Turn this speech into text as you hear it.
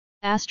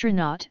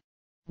Astronaut,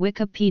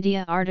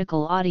 Wikipedia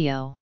article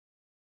audio.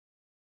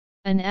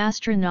 An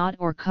astronaut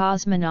or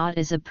cosmonaut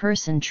is a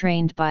person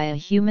trained by a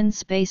human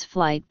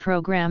spaceflight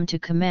program to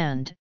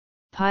command,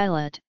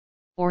 pilot,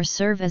 or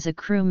serve as a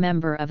crew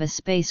member of a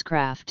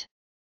spacecraft.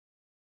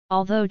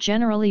 Although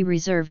generally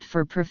reserved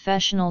for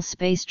professional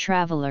space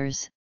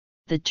travelers,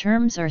 the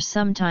terms are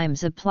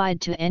sometimes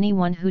applied to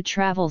anyone who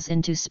travels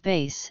into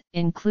space,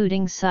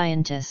 including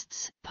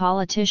scientists,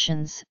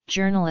 politicians,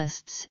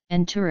 journalists,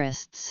 and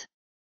tourists.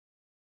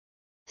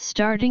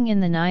 Starting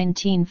in the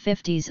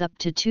 1950s up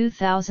to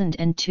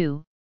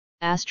 2002,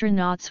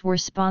 astronauts were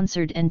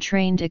sponsored and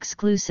trained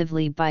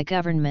exclusively by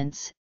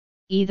governments,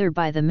 either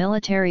by the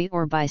military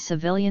or by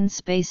civilian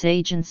space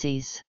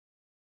agencies.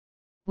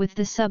 With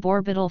the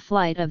suborbital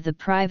flight of the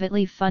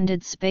privately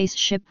funded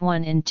Spaceship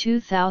One in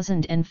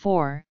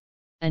 2004,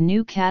 a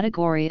new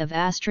category of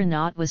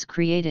astronaut was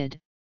created,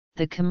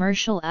 the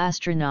commercial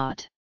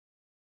astronaut.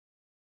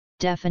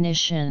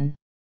 Definition.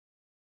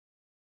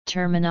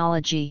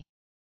 Terminology.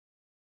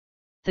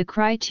 The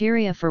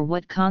criteria for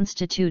what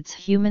constitutes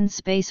human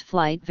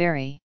spaceflight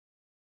vary.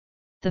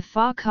 The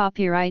FA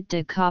Copyright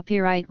de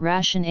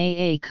Copyright-ration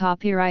AA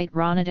Copyright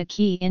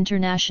Ronadaki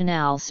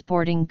International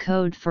Sporting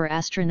Code for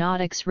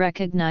Astronautics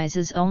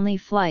recognizes only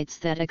flights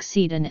that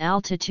exceed an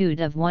altitude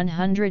of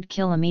 100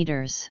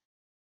 kilometers.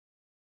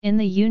 In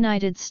the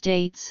United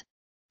States,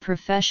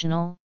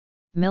 professional,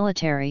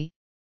 military,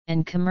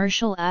 and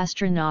commercial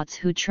astronauts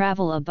who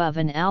travel above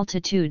an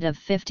altitude of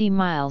 50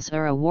 miles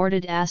are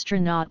awarded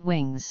astronaut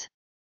wings.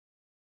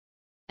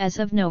 As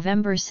of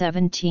November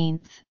 17,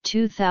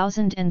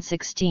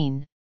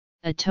 2016,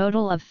 a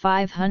total of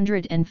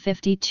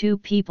 552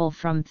 people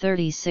from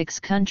 36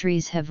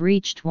 countries have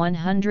reached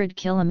 100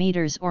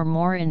 kilometers or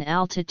more in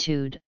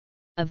altitude,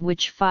 of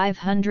which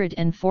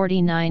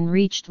 549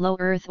 reached low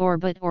Earth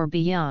orbit or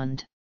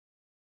beyond.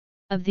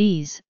 Of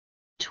these,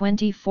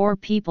 24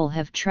 people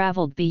have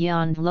traveled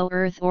beyond low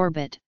Earth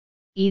orbit,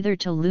 either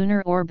to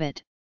lunar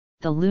orbit,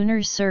 the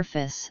lunar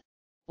surface,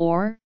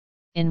 or,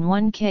 in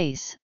one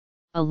case,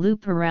 a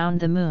loop around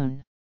the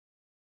Moon.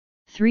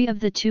 3 of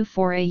the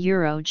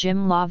 24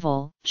 Jim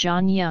Lovell,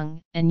 John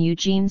Young, and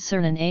Eugene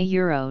Cernan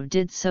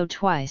did so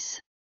twice.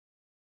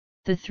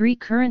 The 3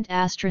 current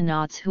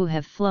astronauts who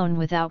have flown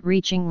without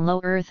reaching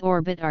low Earth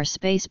orbit are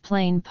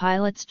spaceplane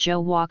pilots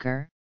Joe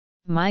Walker,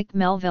 Mike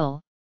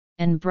Melville,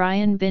 and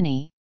Brian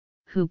Binney,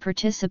 who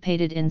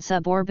participated in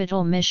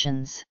suborbital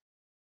missions.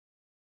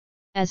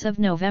 As of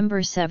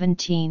November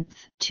 17,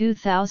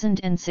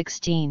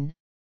 2016,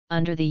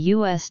 under the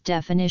U.S.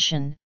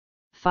 definition,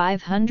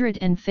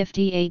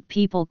 558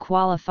 people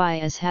qualify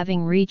as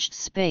having reached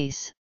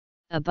space,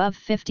 above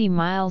 50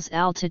 miles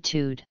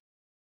altitude.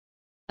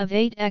 Of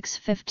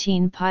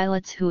 8x15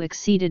 pilots who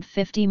exceeded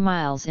 50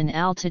 miles in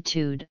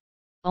altitude,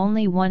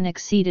 only one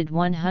exceeded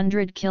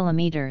 100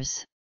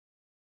 kilometers.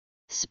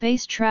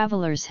 Space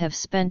travelers have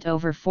spent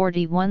over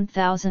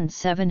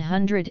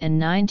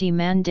 41,790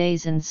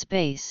 man-days in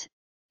space,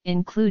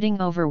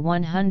 including over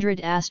 100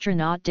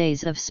 astronaut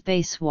days of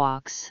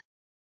spacewalks.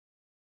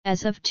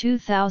 As of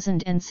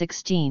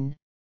 2016,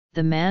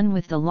 the man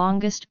with the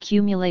longest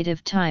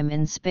cumulative time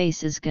in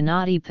space is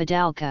Gennady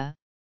Padalka,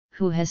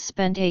 who has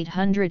spent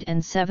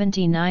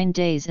 879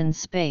 days in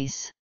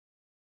space.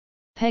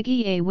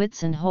 Peggy A.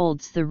 Whitson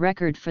holds the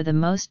record for the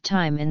most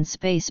time in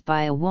space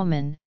by a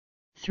woman,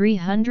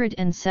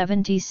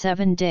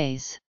 377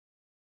 days.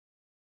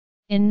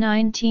 In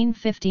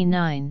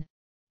 1959,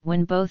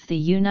 when both the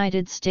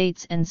United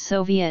States and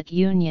Soviet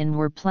Union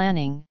were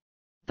planning,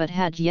 but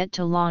had yet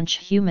to launch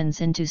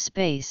humans into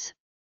space,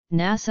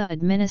 NASA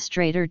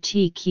Administrator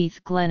T. Keith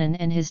Glennon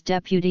and his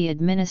Deputy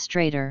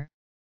Administrator,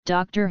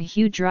 Dr.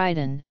 Hugh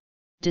Dryden,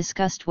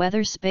 discussed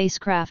whether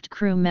spacecraft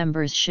crew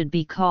members should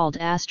be called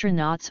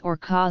astronauts or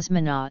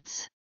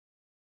cosmonauts.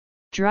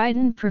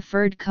 Dryden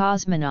preferred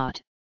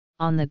cosmonaut,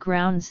 on the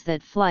grounds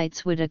that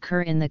flights would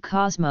occur in the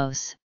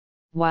cosmos,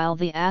 while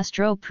the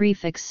astro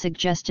prefix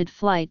suggested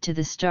flight to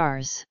the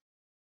stars.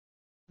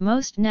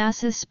 Most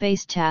NASA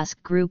Space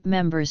Task Group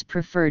members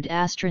preferred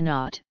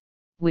astronaut,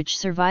 which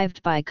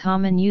survived by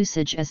common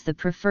usage as the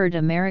preferred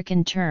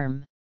American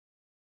term.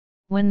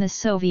 When the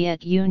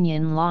Soviet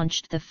Union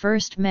launched the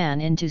first man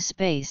into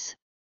space,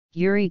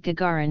 Yuri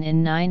Gagarin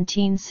in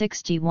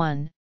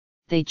 1961,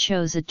 they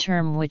chose a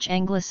term which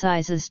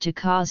anglicizes to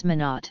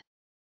cosmonaut.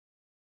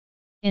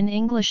 In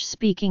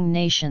English-speaking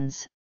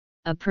nations,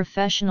 a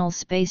professional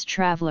space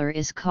traveler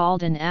is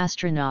called an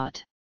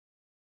astronaut.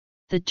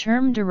 The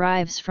term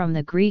derives from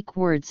the Greek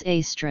words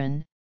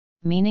astron,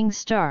 meaning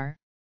star,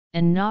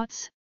 and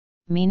nauts,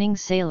 meaning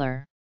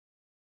sailor.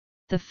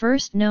 The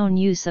first known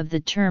use of the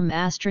term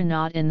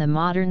astronaut in the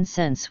modern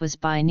sense was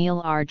by Neil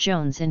R.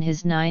 Jones in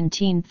his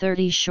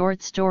 1930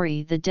 short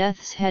story The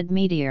Death's Head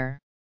Meteor.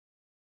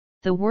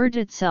 The word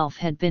itself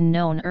had been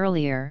known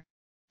earlier,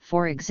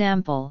 for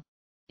example,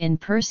 in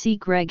Percy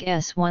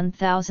Gregg's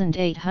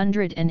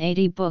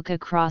 1880 book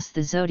Across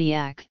the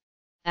Zodiac,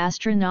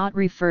 astronaut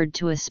referred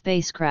to a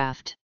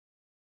spacecraft.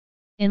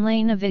 In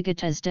Les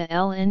Navigateurs de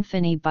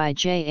l'Infini by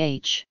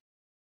J.H.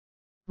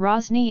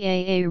 Rosny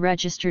AA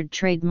registered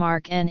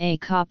trademark NA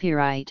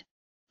copyright,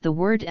 the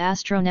word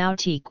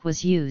astronautique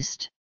was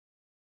used.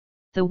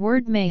 The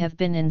word may have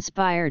been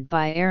inspired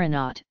by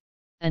aeronaut,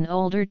 an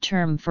older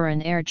term for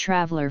an air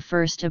traveler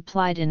first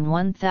applied in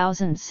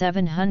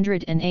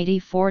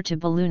 1784 to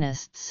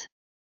balloonists.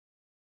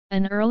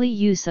 An early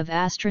use of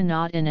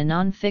astronaut in a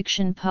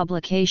non-fiction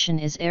publication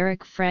is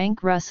Eric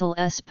Frank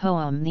Russell's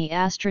poem The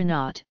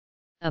Astronaut,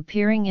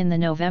 appearing in the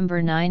November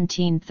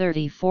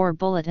 1934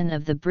 Bulletin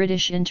of the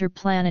British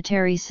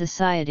Interplanetary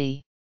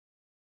Society.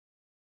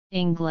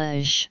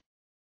 English.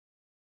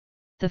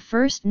 The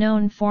first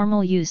known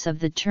formal use of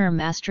the term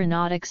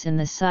astronautics in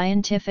the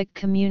scientific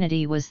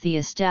community was the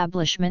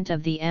establishment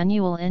of the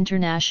annual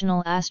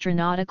International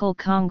Astronautical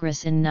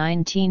Congress in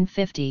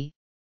 1950,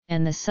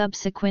 and the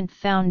subsequent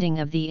founding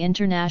of the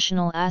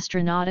International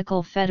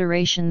Astronautical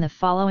Federation the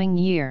following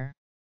year.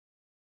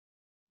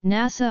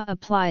 NASA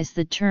applies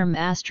the term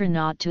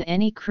astronaut to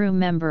any crew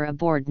member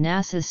aboard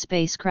NASA's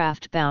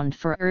spacecraft bound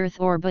for Earth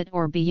orbit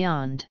or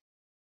beyond.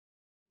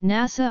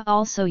 NASA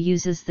also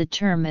uses the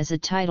term as a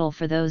title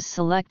for those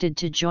selected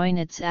to join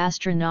its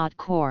astronaut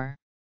corps.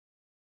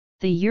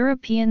 The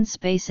European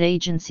Space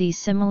Agency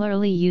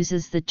similarly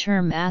uses the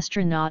term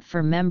astronaut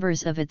for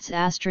members of its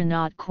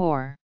astronaut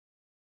corps.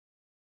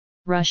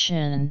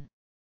 Russian.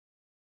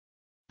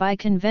 By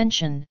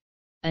convention,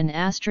 an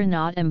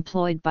astronaut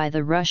employed by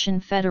the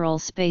Russian Federal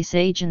Space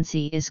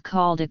Agency is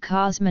called a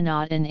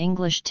cosmonaut in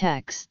English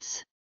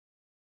texts.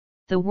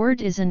 The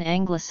word is an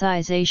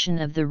anglicization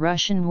of the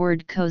Russian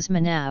word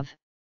kosmonav,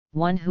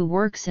 one who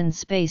works in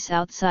space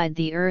outside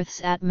the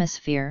Earth's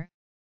atmosphere,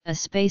 a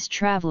space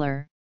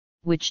traveler,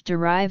 which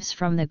derives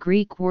from the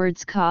Greek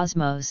words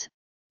kosmos,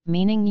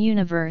 meaning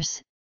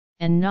universe,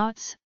 and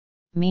nauts,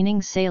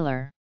 meaning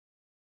sailor.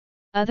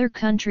 Other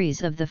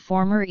countries of the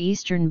former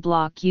Eastern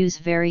Bloc use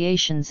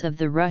variations of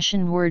the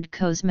Russian word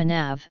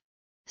kosmonav,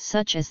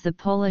 such as the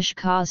Polish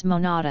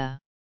kosmonauta.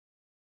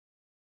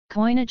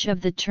 Coinage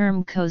of the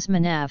term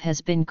kosmonav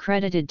has been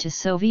credited to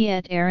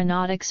Soviet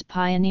aeronautics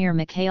pioneer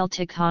Mikhail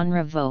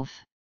Tikhonravov.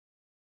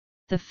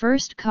 The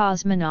first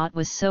cosmonaut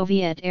was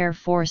Soviet Air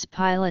Force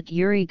pilot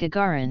Yuri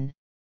Gagarin,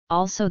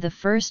 also the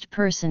first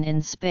person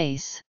in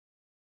space.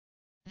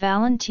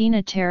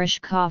 Valentina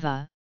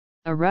Tereshkova,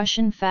 a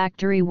Russian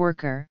factory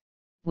worker,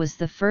 was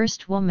the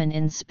first woman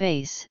in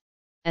space,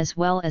 as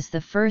well as the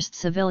first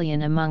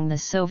civilian among the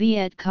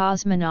Soviet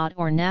cosmonaut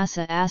or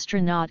NASA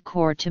astronaut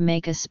corps to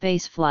make a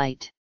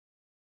spaceflight.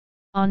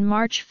 On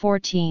March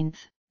 14,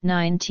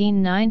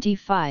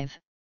 1995,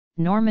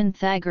 Norman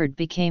Thagard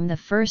became the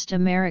first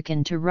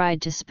American to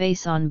ride to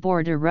space on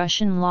board a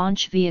Russian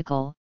launch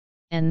vehicle,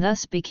 and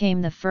thus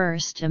became the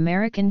first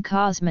American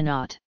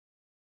cosmonaut.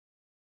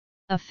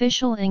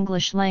 Official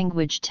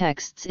English-language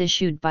texts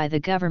issued by the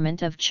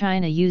Government of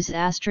China use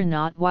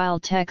astronaut, while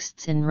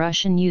texts in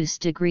Russian use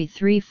degree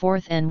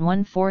 3/4 and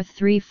 1/4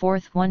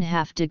 3/4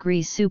 1/2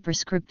 degree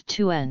superscript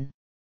 2n.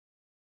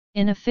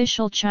 In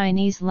official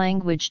Chinese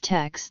language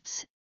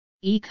texts,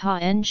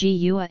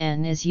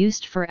 EKNGUAN is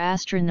used for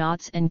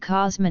astronauts and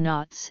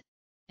cosmonauts,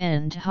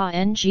 and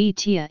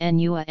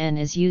HNGTIANUAN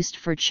is used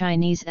for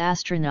Chinese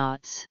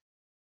astronauts.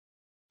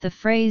 The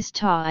phrase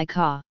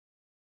Ta-I-Ka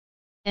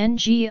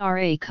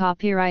NGRA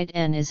copyright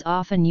N is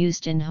often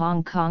used in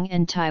Hong Kong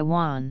and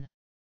Taiwan.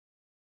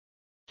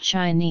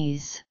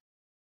 Chinese.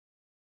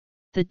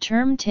 The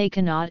term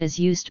taikonaut is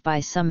used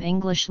by some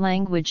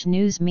English-language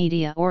news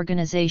media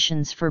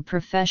organizations for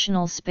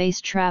professional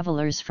space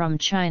travelers from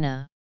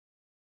China.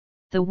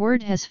 The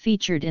word has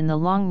featured in the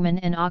Longman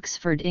and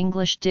Oxford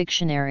English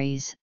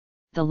dictionaries,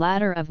 the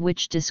latter of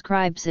which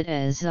describes it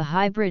as a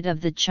hybrid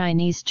of the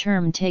Chinese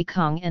term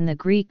taikong and the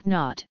Greek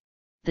naut.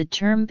 The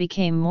term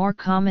became more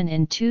common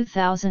in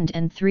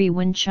 2003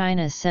 when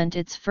China sent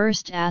its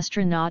first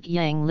astronaut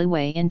Yang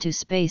Liwei into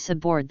space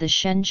aboard the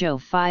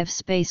Shenzhou 5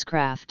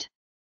 spacecraft.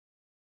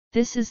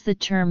 This is the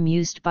term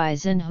used by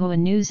Xinhua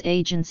News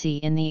Agency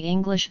in the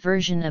English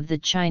version of the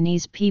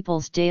Chinese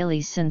People's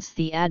Daily since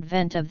the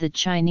advent of the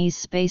Chinese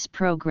space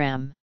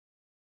program.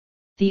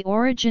 The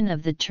origin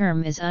of the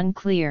term is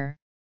unclear.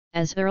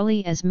 As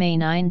early as May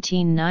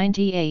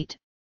 1998,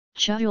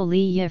 Chul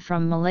Liye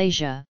from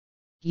Malaysia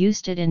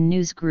used it in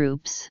news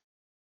groups.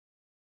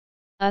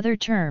 Other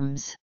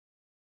terms.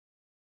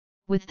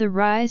 With the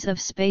rise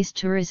of space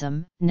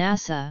tourism,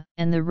 NASA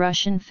and the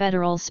Russian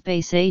Federal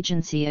Space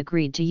Agency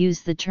agreed to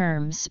use the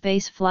term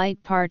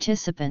spaceflight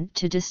participant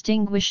to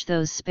distinguish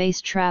those space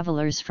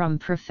travelers from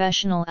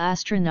professional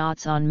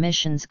astronauts on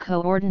missions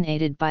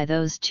coordinated by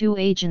those two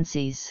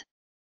agencies.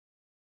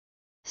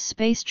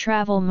 Space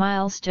travel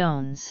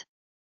milestones.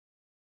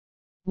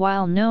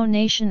 While no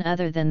nation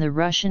other than the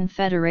Russian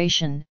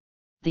Federation,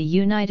 the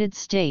United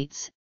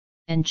States,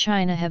 and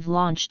China have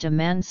launched a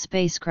manned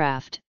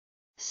spacecraft,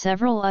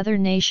 several other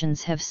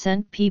nations have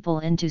sent people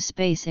into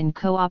space in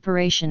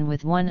cooperation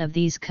with one of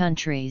these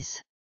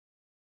countries.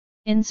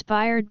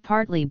 Inspired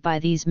partly by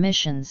these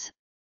missions,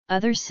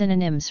 other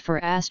synonyms for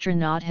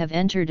astronaut have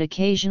entered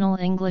occasional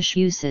English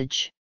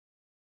usage.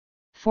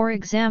 For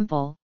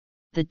example,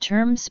 The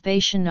term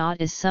spationaut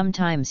is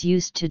sometimes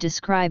used to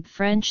describe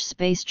French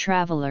space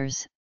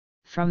travelers,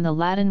 from the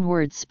Latin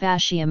word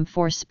spatium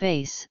for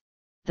space.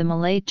 The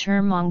Malay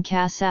term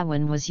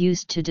Angkasawan was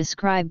used to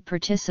describe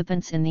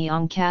participants in the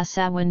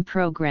Angkasawan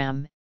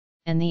program,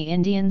 and the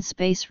Indian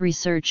Space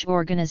Research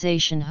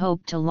Organisation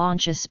hoped to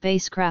launch a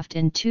spacecraft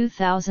in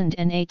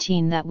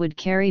 2018 that would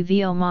carry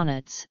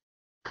Vyomonauts,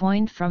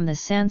 coined from the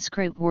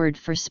Sanskrit word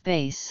for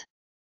space.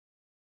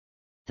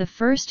 The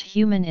first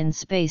human in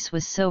space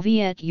was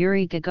Soviet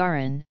Yuri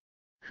Gagarin,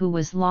 who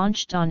was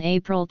launched on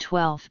April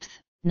 12,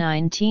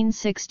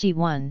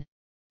 1961,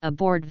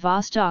 aboard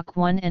Vostok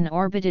 1 and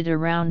orbited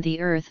around the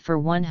Earth for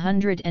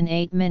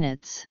 108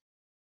 minutes.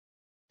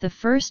 The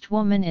first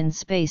woman in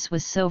space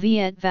was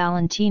Soviet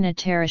Valentina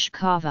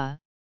Tereshkova,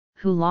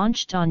 who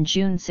launched on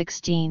June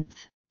 16,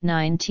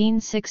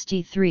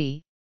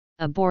 1963,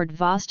 aboard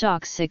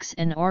Vostok 6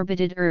 and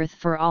orbited Earth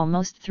for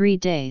almost 3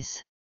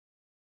 days.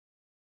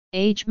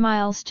 Age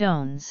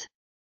milestones.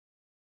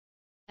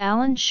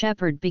 Alan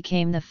Shepard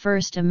became the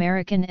first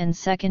American and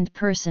second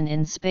person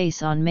in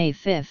space on May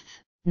 5,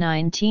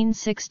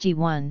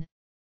 1961,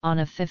 on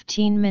a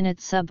 15-minute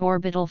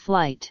suborbital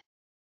flight.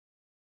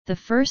 The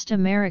first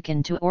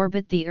American to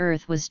orbit the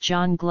Earth was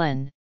John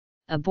Glenn,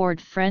 aboard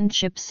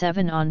Friendship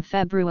 7 on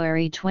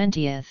February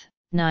 20,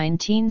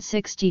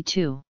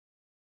 1962.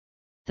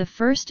 The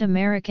first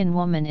American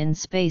woman in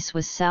space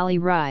was Sally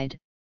Ride,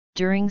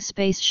 during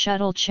Space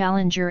Shuttle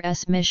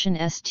Challenger-S mission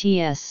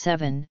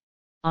STS-7,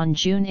 on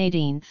June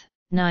 18,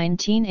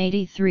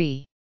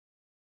 1983.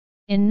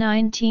 In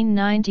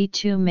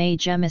 1992, Mae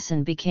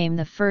Jemison became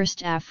the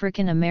first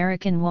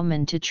African-American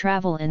woman to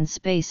travel in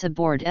space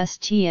aboard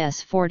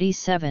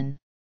STS-47.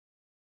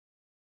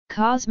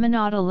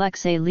 Cosmonaut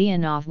Alexei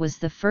Leonov was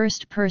the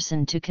first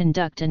person to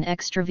conduct an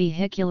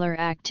extravehicular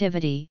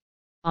activity,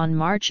 on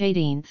March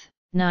 18,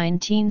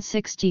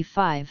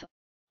 1965,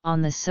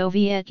 on the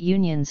Soviet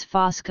Union's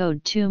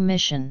Voskhod 2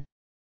 mission.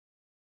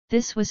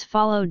 This was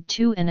followed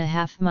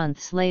 2.5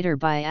 months later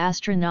by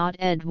astronaut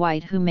Ed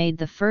White, who made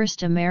the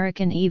first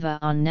American EVA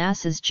on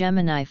NASA's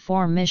Gemini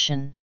 4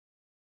 mission.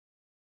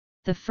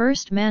 The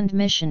first manned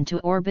mission to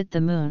orbit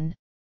the Moon,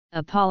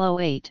 Apollo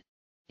 8,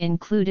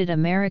 included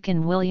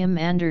American William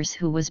Anders,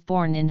 who was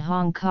born in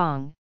Hong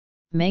Kong,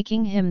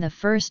 making him the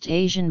first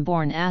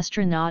Asian-born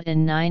astronaut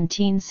in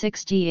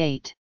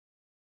 1968.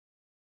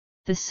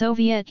 The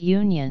Soviet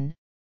Union,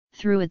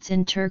 through its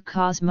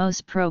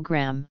Inter-Cosmos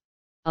program,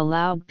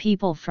 allowed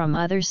people from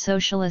other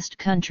socialist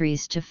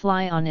countries to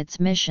fly on its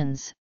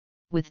missions,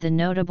 with the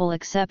notable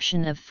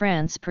exception of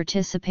France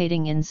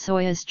participating in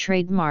Soyuz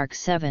Trademark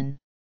 7.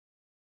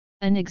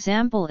 An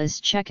example is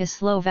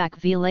Czechoslovak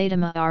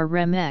Vladimir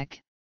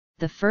Remek,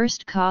 the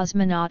first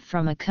cosmonaut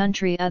from a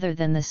country other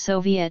than the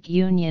Soviet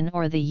Union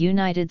or the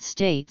United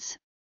States,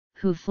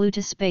 who flew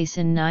to space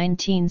in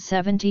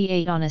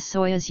 1978 on a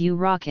Soyuz U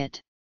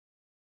rocket.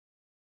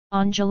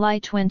 On July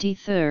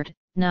 23,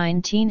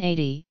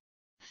 1980,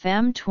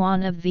 Pham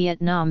Tuan of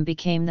Vietnam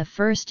became the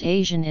first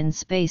Asian in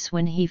space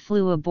when he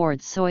flew aboard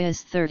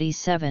Soyuz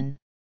 37.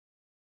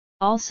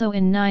 Also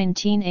in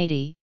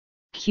 1980,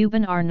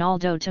 Cuban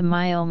Arnaldo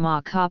Tamayo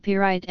Ma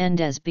Copyright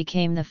Endez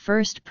became the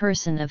first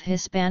person of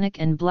Hispanic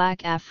and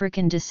Black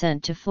African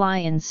descent to fly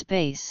in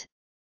space,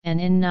 and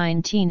in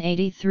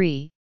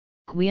 1983,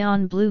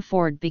 Guion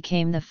Bluford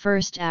became the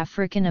first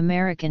African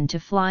American to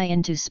fly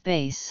into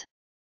space.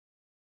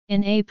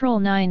 In April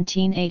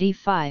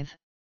 1985,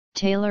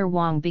 Taylor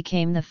Wang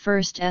became the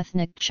first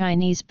ethnic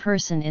Chinese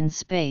person in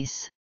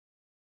space.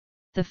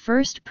 The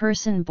first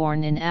person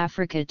born in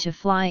Africa to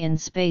fly in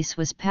space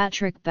was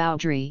Patrick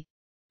Baudry,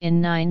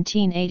 in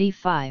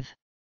 1985.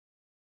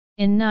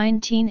 In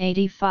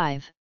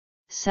 1985,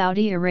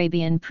 Saudi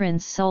Arabian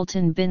Prince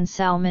Sultan bin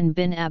Salman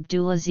bin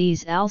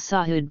Abdulaziz Al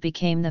Saud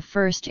became the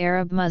first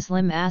Arab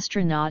Muslim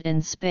astronaut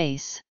in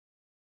space.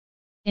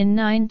 In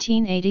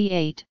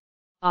 1988,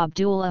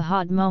 Abdul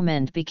Ahad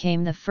Moment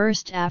became the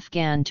first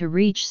Afghan to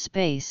reach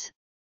space,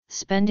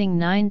 spending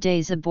 9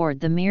 days aboard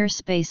the Mir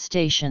space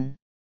station.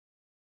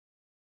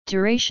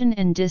 Duration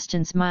and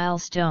distance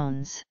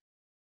milestones.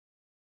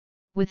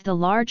 With the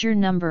larger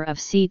number of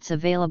seats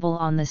available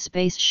on the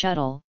Space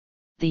Shuttle,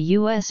 the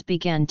U.S.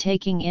 began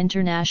taking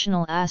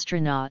international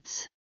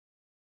astronauts.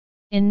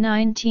 In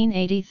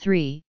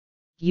 1983,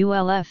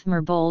 Ulf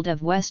Merbold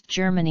of West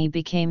Germany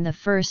became the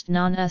first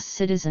non-US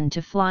citizen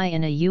to fly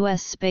in a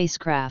U.S.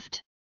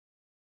 spacecraft.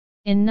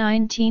 In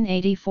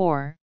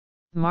 1984,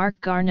 Marc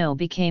Garneau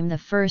became the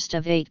first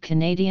of 8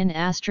 Canadian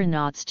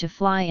astronauts to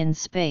fly in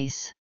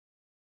space.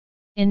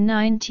 In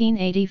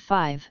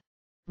 1985,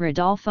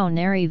 Rodolfo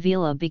Neri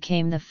Vila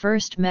became the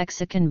first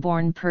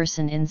Mexican-born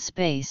person in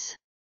space.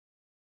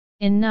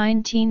 In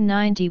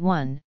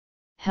 1991,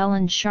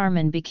 Helen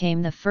Sharman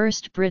became the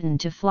first Briton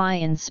to fly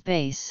in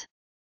space.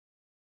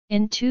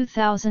 In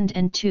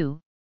 2002,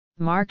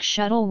 Mark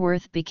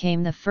Shuttleworth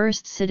became the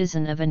first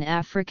citizen of an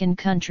African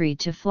country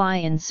to fly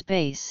in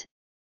space,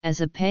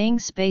 as a paying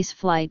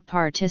spaceflight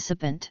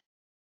participant.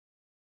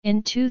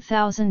 In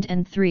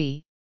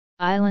 2003,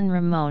 Ilan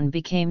Ramon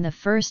became the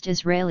first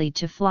Israeli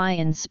to fly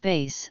in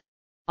space,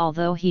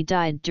 although he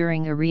died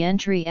during a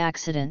re-entry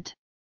accident.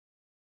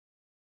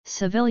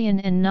 Civilian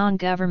and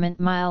non-government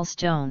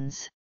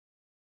milestones.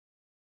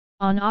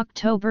 On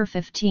October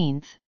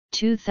 15,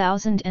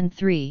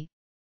 2003,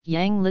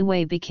 Yang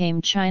Liwei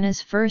became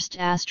China's first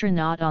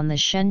astronaut on the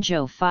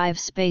Shenzhou 5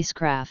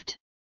 spacecraft.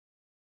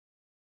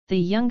 The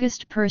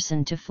youngest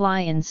person to fly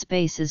in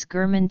space is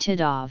German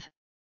Titov,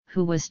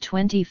 who was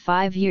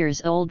 25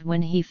 years old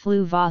when he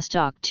flew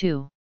Vostok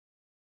 2.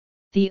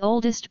 The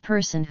oldest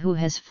person who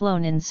has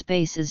flown in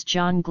space is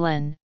John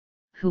Glenn,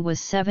 who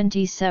was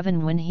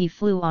 77 when he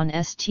flew on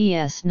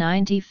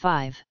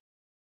STS-95.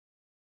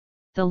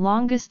 The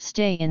longest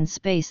stay in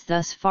space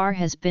thus far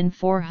has been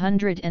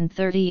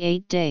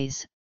 438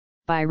 days,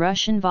 by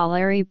Russian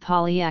Valery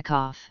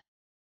Polyakov.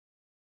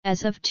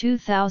 As of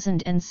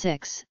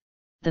 2006,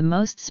 the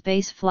most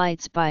space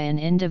flights by an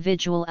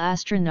individual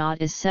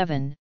astronaut is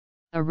 7,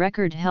 a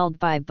record held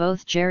by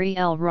both Jerry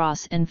L.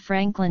 Ross and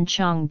Franklin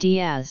Chong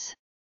Diaz.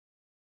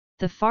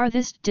 The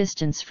farthest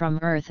distance from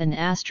Earth an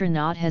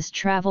astronaut has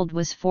traveled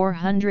was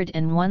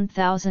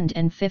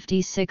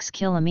 401,056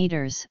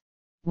 kilometers,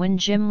 when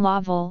Jim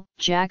Lovell,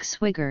 Jack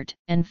Swigert,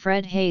 and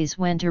Fred Hayes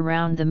went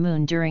around the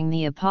Moon during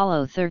the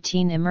Apollo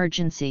 13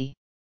 emergency.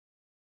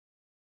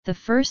 The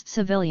first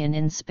civilian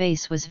in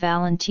space was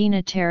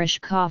Valentina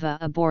Tereshkova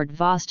aboard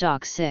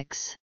Vostok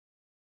 6.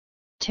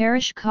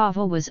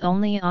 Tereshkova was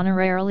only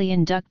honorarily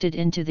inducted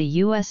into the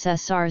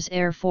USSR's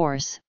Air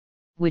Force,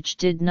 which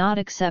did not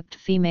accept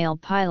female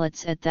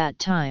pilots at that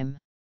time.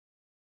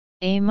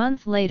 A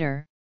month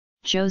later,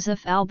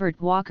 Joseph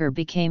Albert Walker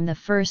became the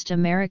first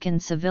American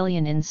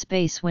civilian in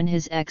space when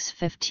his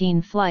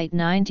X-15 Flight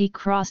 90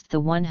 crossed the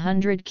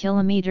 100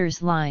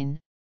 km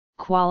line,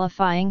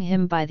 qualifying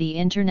him by the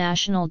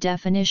international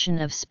definition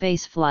of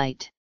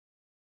spaceflight.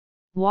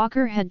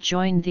 Walker had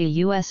joined the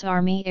U.S.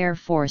 Army Air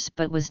Force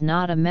but was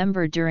not a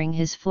member during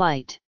his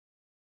flight.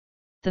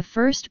 The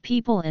first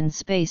people in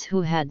space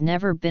who had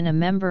never been a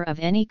member of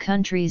any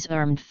country's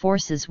armed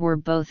forces were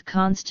both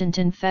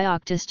Konstantin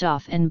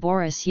Feoktistov and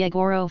Boris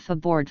Yegorov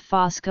aboard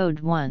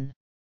Voskhod 1.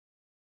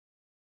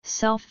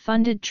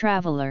 Self-funded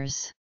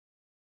travelers.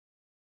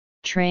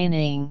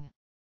 Training.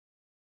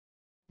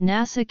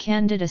 NASA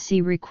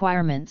candidacy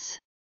requirements.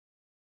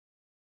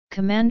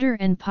 Commander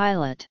and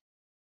pilot.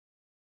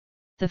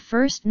 The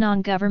first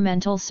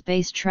non-governmental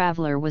space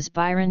traveler was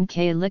Byron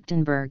K.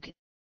 Lichtenberg,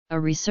 a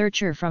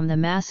researcher from the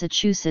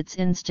Massachusetts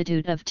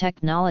Institute of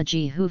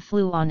Technology who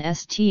flew on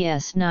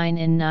STS-9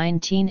 in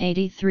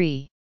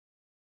 1983.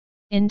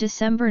 In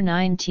December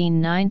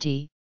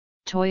 1990,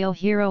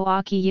 Toyohiro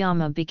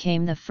Akiyama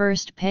became the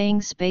first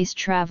paying space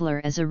traveler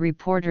as a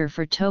reporter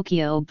for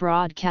Tokyo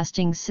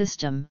Broadcasting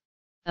System,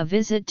 a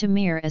visit to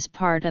Mir as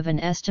part of an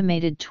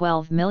estimated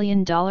 $12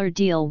 million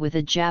deal with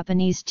a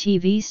Japanese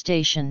TV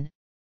station,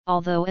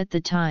 although at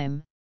the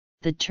time,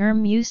 the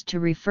term used to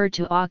refer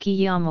to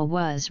Akiyama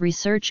was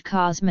research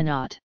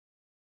cosmonaut.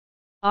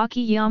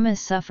 Akiyama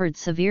suffered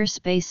severe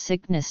space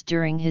sickness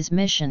during his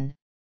mission,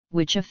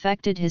 which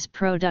affected his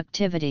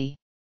productivity.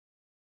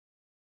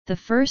 The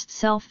first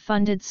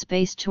self-funded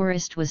space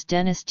tourist was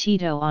Denis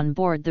Tito on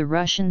board the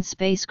Russian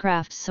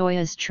spacecraft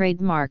Soyuz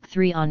Trademark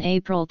 3 on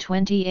April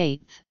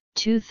 28,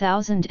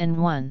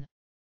 2001.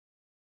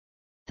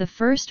 The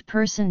first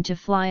person to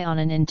fly on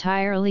an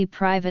entirely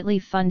privately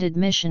funded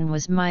mission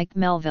was Mike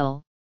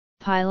Melville,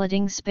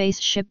 piloting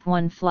Spaceship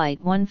One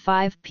Flight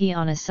 15P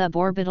on a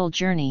suborbital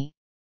journey,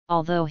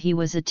 although he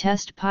was a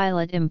test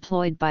pilot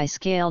employed by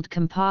Scaled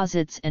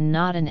Composites and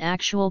not an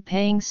actual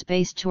paying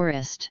space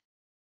tourist.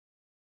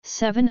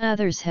 7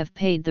 others have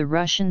paid the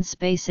Russian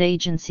Space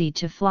Agency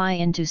to fly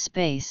into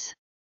space.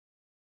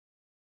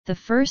 The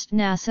first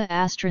NASA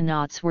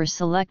astronauts were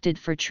selected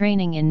for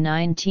training in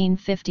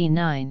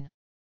 1959.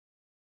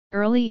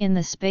 Early in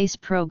the space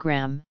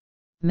program,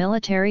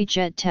 military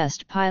jet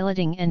test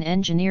piloting and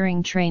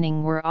engineering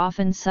training were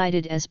often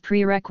cited as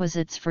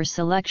prerequisites for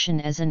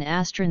selection as an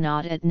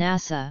astronaut at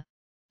NASA,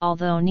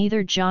 although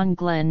neither John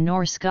Glenn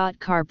nor Scott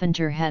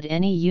Carpenter had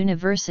any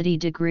university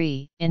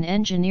degree in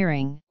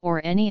engineering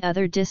or any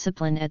other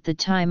discipline at the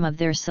time of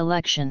their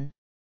selection.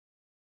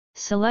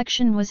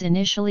 Selection was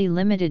initially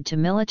limited to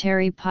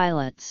military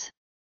pilots.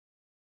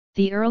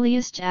 The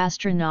earliest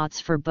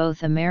astronauts for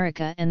both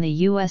America and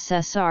the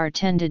USSR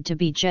tended to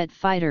be jet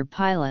fighter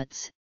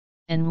pilots,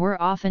 and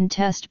were often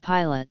test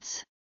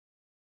pilots.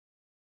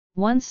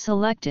 Once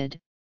selected,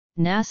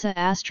 NASA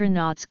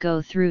astronauts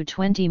go through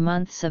 20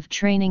 months of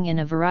training in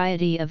a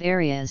variety of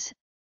areas,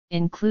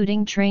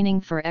 including training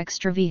for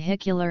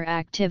extravehicular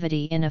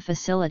activity in a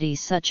facility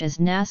such as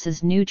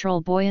NASA's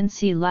Neutral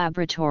Buoyancy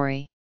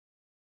Laboratory.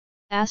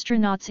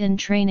 Astronauts in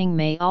training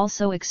may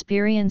also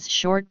experience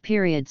short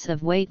periods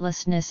of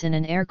weightlessness in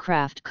an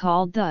aircraft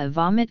called the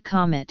Vomit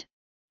Comet,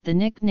 the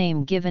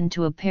nickname given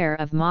to a pair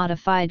of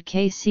modified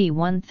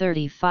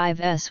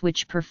KC-135s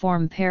which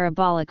perform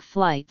parabolic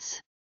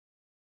flights.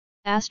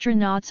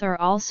 Astronauts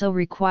are also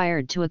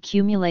required to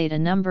accumulate a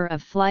number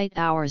of flight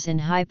hours in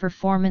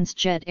high-performance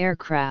jet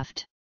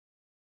aircraft.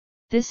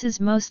 This is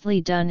mostly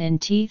done in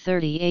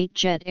T-38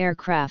 jet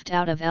aircraft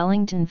out of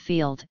Ellington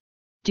Field,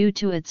 due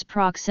to its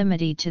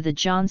proximity to the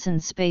Johnson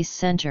Space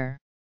Center.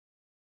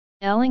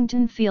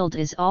 Ellington Field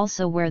is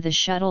also where the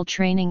shuttle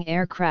training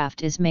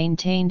aircraft is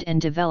maintained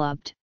and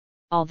developed,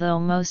 although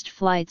most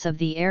flights of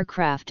the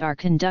aircraft are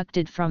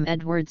conducted from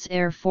Edwards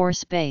Air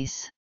Force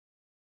Base.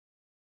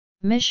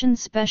 Mission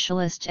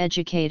Specialist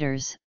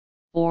Educators,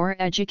 or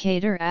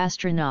Educator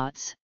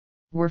Astronauts,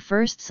 were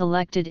first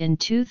selected in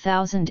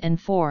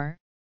 2004,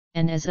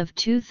 and as of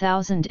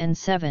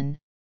 2007,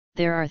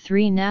 there are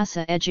 3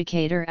 NASA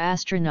Educator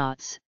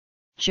Astronauts: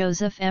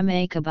 Joseph M.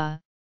 Acaba,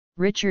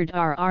 Richard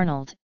R.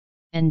 Arnold,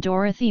 and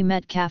Dorothy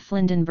Metcalf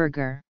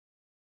Lindenberger.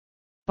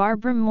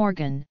 Barbara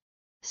Morgan,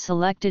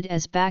 selected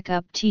as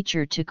backup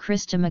teacher to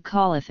Krista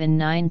McAuliffe in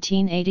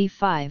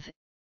 1985,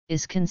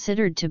 is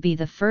considered to be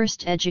the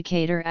first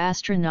educator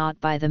astronaut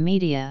by the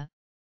media,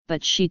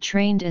 but she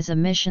trained as a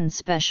mission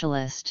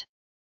specialist.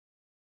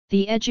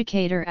 The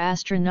Educator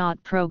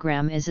Astronaut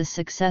program is a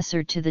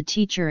successor to the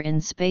Teacher in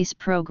Space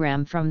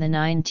program from the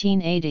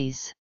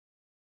 1980s.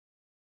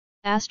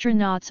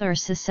 Astronauts are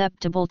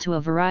susceptible to a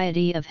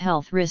variety of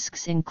health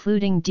risks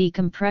including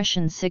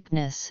decompression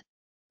sickness,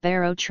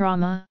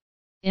 barotrauma,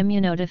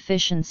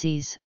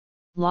 immunodeficiencies,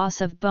 loss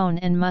of bone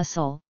and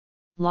muscle,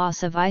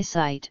 loss of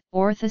eyesight,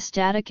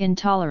 orthostatic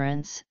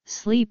intolerance,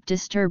 sleep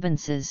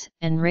disturbances,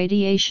 and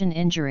radiation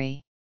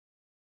injury.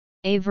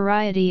 A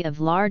variety of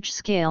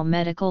large-scale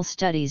medical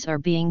studies are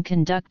being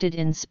conducted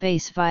in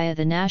space via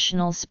the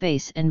National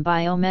Space and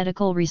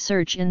Biomedical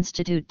Research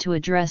Institute to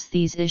address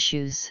these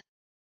issues.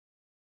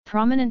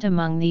 Prominent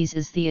among these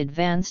is the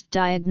Advanced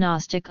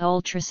Diagnostic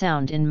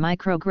Ultrasound in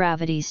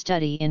Microgravity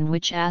study, in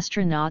which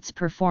astronauts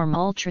perform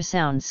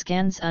ultrasound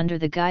scans under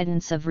the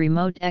guidance of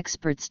remote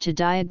experts to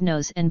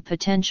diagnose and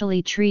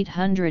potentially treat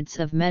hundreds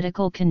of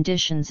medical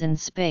conditions in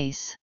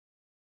space.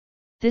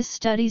 This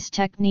study's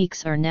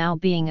techniques are now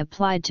being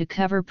applied to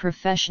cover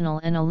professional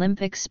and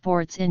Olympic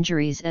sports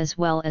injuries as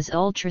well as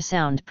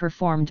ultrasound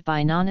performed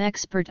by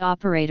non-expert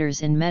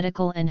operators in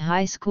medical and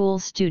high school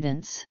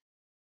students.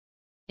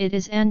 It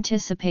is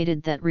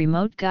anticipated that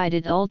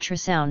remote-guided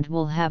ultrasound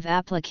will have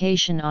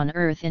application on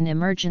Earth in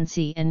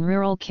emergency and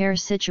rural care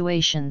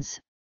situations,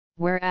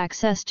 where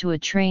access to a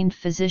trained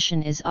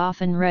physician is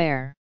often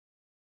rare.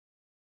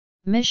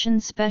 Mission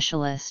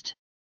Specialist.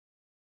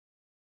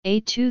 A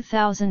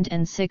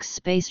 2006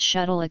 Space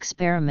Shuttle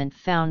experiment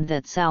found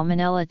that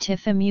Salmonella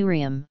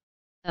typhimurium,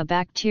 a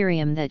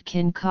bacterium that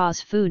can cause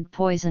food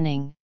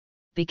poisoning,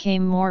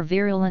 became more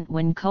virulent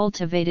when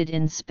cultivated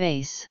in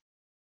space.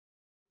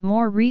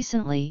 More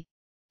recently,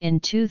 in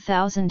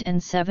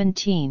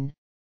 2017,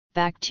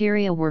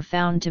 bacteria were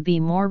found to be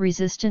more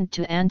resistant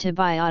to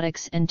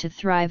antibiotics and to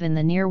thrive in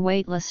the near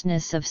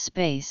weightlessness of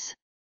space.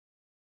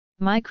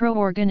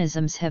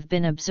 Microorganisms have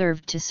been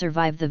observed to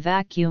survive the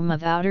vacuum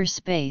of outer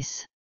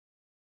space.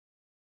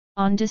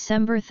 On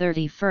December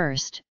 31,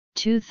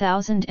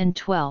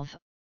 2012,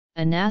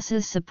 a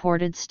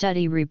NASA-supported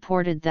study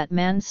reported that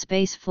manned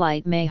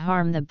spaceflight may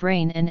harm the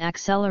brain and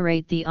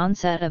accelerate the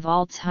onset of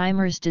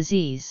Alzheimer's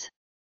disease.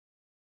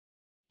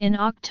 In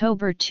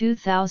October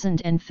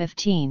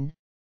 2015,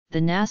 the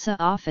NASA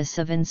Office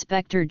of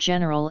Inspector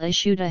General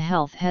issued a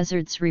health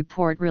hazards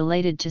report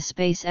related to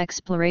space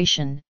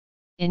exploration,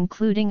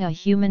 including a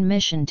human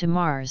mission to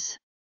Mars.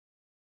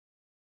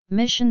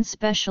 Mission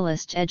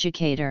Specialist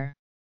Educator.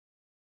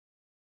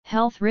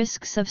 Health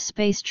risks of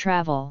space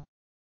travel.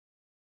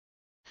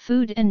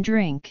 Food and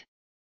drink.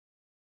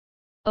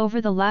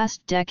 Over the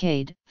last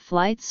decade,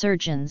 flight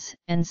surgeons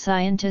and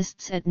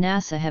scientists at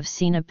NASA have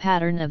seen a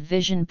pattern of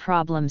vision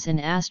problems in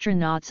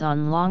astronauts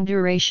on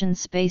long-duration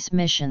space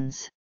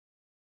missions.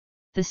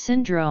 The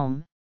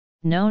syndrome,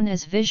 known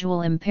as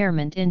visual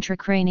impairment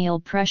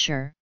intracranial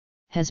pressure,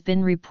 has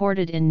been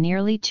reported in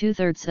nearly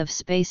two-thirds of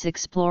space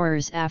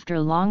explorers after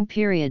long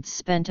periods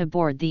spent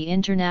aboard the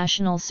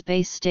International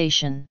Space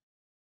Station.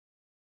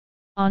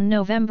 On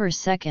November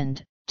 2,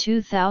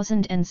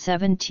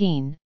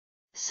 2017,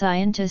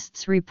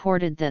 scientists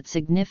reported that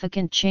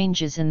significant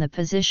changes in the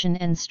position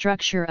and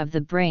structure of the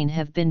brain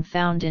have been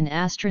found in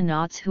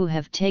astronauts who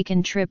have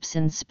taken trips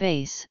in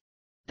space,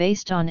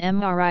 based on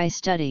MRI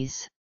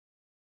studies.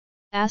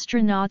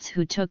 Astronauts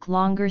who took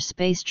longer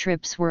space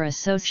trips were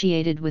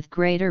associated with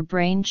greater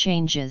brain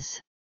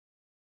changes.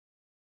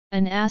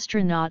 An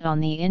astronaut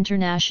on the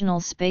International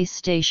Space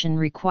Station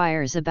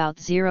requires about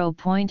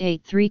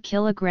 0.83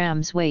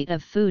 kilograms weight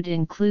of food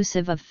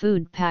inclusive of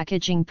food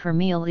packaging per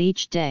meal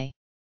each day.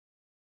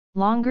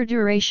 Longer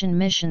duration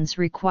missions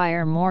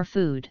require more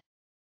food.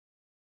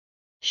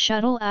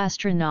 Shuttle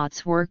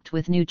astronauts worked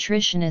with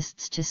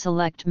nutritionists to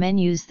select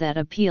menus that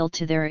appeal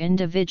to their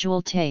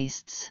individual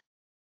tastes.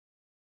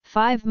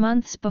 5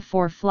 months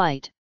before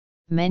flight,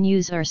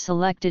 menus are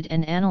selected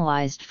and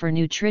analyzed for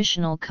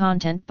nutritional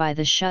content by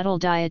the shuttle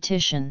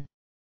dietitian.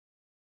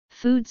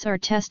 Foods are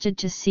tested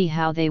to see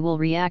how they will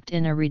react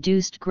in a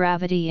reduced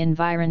gravity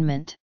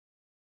environment.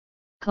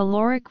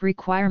 Caloric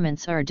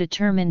requirements are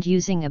determined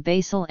using a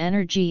basal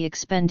energy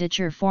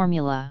expenditure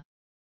formula.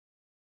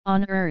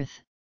 On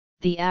Earth,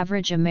 the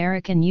average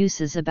American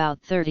uses about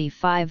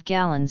 35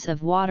 gallons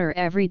of water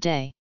every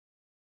day.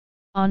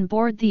 On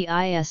board the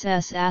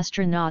ISS,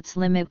 astronauts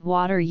limit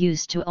water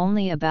use to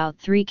only about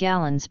 3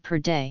 gallons per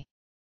day.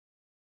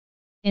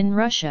 In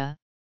Russia,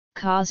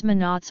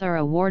 cosmonauts are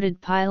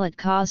awarded Pilot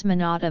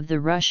Cosmonaut of the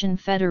Russian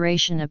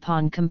Federation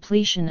upon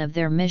completion of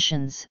their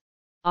missions,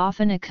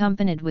 often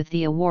accompanied with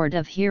the award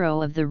of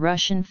Hero of the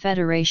Russian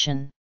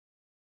Federation.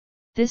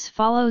 This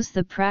follows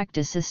the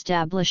practice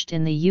established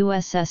in the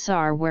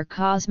USSR, where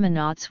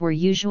cosmonauts were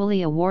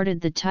usually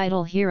awarded the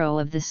title Hero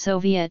of the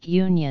Soviet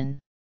Union.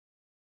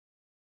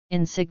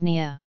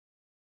 Insignia.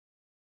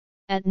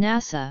 At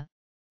NASA,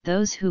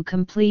 those who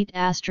complete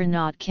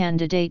astronaut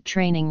candidate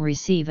training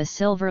receive a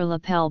silver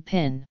lapel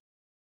pin.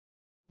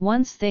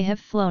 Once they have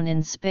flown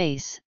in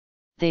space,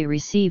 they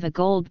receive a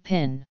gold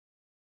pin.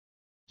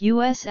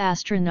 U.S.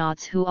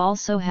 astronauts who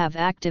also have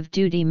active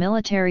duty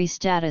military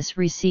status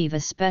receive a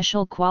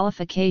special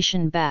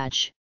qualification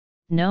badge,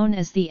 known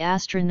as the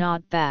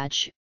Astronaut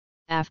Badge,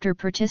 after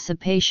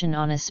participation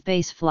on a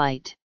space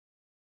flight.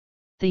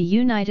 The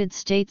United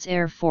States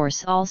Air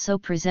Force also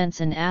presents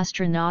an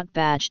astronaut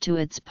badge to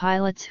its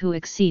pilots who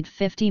exceed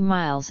 50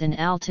 miles in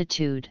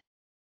altitude.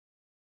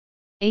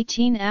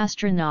 18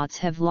 astronauts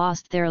have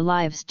lost their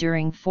lives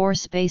during 4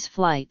 space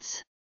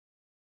flights.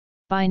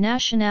 By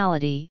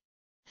nationality,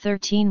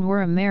 13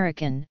 were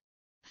American,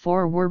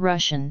 4 were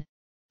Russian,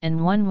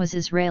 and 1 was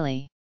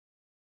Israeli.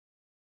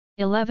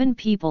 11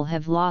 people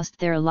have lost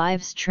their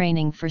lives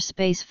training for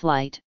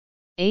spaceflight,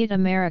 8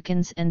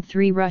 Americans and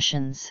 3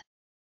 Russians.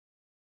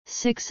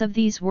 6 of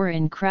these were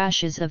in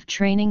crashes of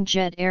training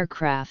jet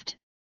aircraft,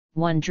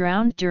 1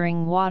 drowned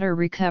during water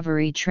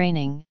recovery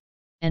training,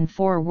 and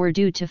 4 were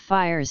due to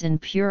fires in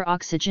pure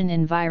oxygen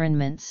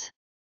environments.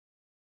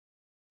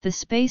 The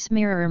Space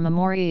Mirror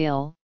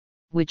Memorial,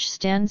 which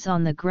stands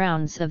on the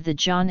grounds of the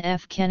John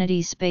F.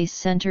 Kennedy Space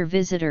Center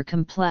Visitor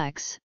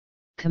Complex,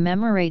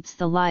 commemorates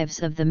the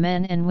lives of the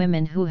men and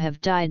women who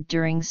have died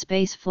during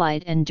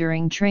spaceflight and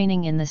during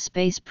training in the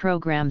space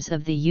programs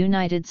of the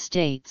United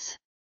States.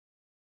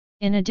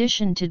 In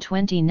addition to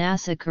 20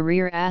 NASA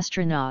career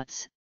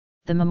astronauts,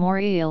 the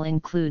memorial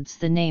includes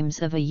the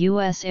names of a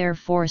U.S. Air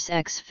Force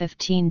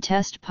X-15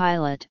 test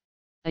pilot,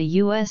 a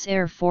U.S.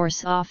 Air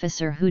Force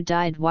officer who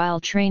died while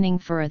training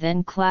for a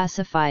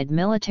then-classified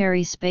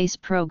military space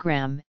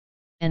program,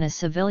 and a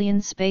civilian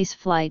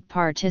spaceflight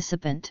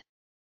participant.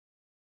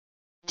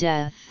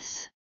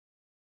 Deaths.